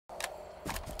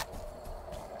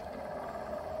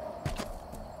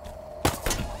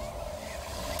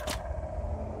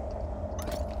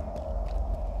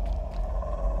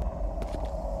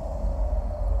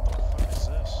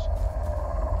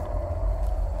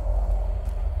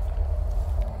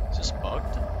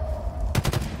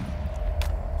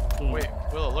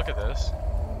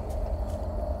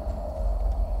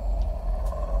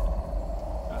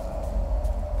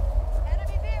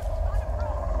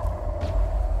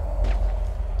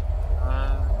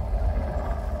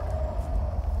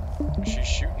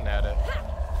shooting at it.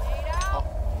 Oh.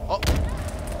 Oh.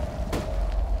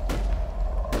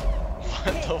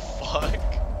 What the fuck?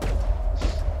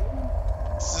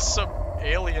 This is some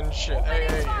alien shit. Hey,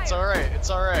 hey, it's alright,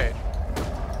 it's alright.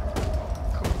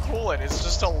 Cool it, it's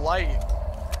just a light.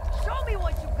 Show me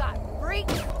what you got, freak.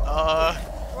 No,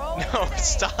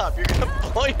 stop. You're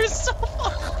gonna blow yourself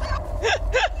up.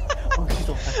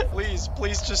 Please,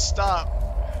 please just stop.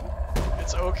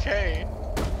 It's okay.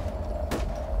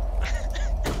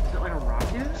 Is it like a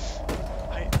rocket?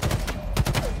 I'm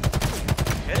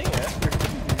hitting it.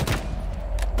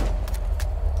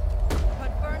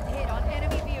 Confirmed hit on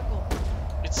enemy vehicle.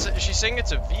 She's saying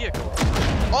it's a vehicle.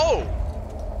 Oh!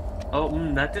 Oh,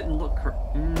 that didn't look correct.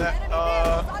 That,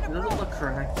 It doesn't look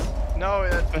correct. no,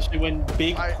 that, Especially when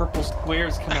big purple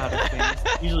squares come out of things.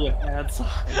 It's usually a bad sign.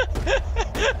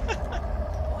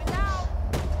 Going down.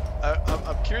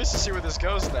 I'm curious to see where this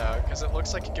goes now, because it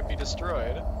looks like it can be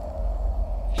destroyed.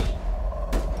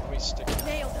 Let me stick it.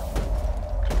 Nailed him.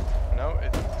 No,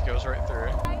 it goes right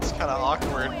through. It's kind of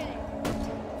awkward.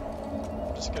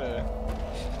 I'm just gonna...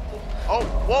 Oh,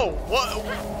 whoa, what?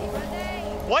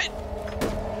 What?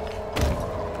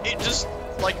 It just,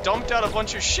 like, dumped out a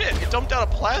bunch of shit. It dumped out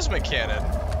a plasma cannon.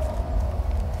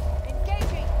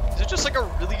 Engaging. Is it just like a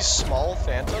really small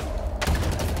phantom?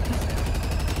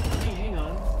 Hey, hang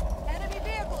on. Enemy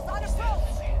vehicles on approach.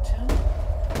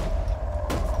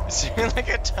 Is there like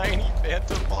a tiny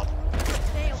phantom model?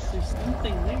 Nailed him. There's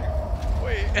something there.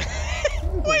 Wait.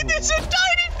 Wait, there's a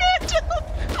tiny phantom!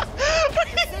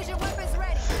 Precision weapons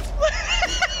ready.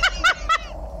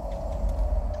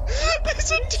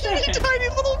 There's a teeny tiny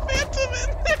little phantom in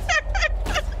there!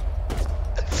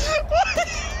 What?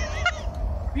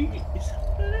 Really? Is that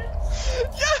what it is?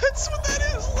 Yeah, that's what that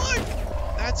is, look!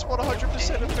 That's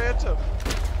 100% a phantom.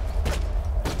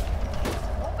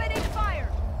 Opening fire.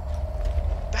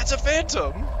 That's a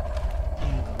phantom!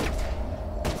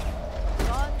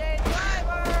 Sunday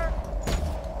driver.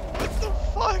 What the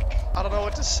fuck? I don't know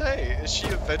what to say. Is she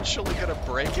eventually gonna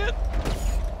break it?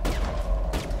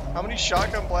 How many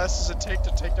shotgun blasts does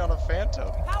it take down a phantom?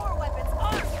 Power weapons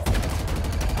armed.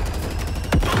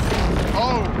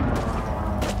 Oh!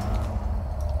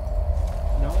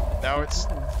 No. Now it's...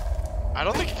 I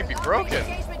don't think it can be broken.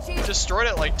 We destroyed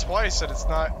it like twice and it's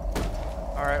not...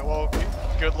 Alright, well,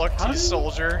 good luck to you,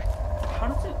 soldier. How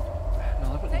does it... No,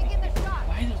 that wouldn't Taking be... the shot.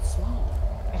 Why is it small?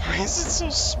 Why is it so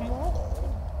small?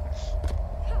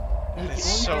 Like,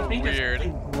 It's so weird.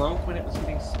 It broke when it was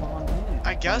getting spawned in.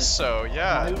 I guess so,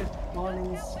 yeah. Why would it spawn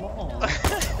in small?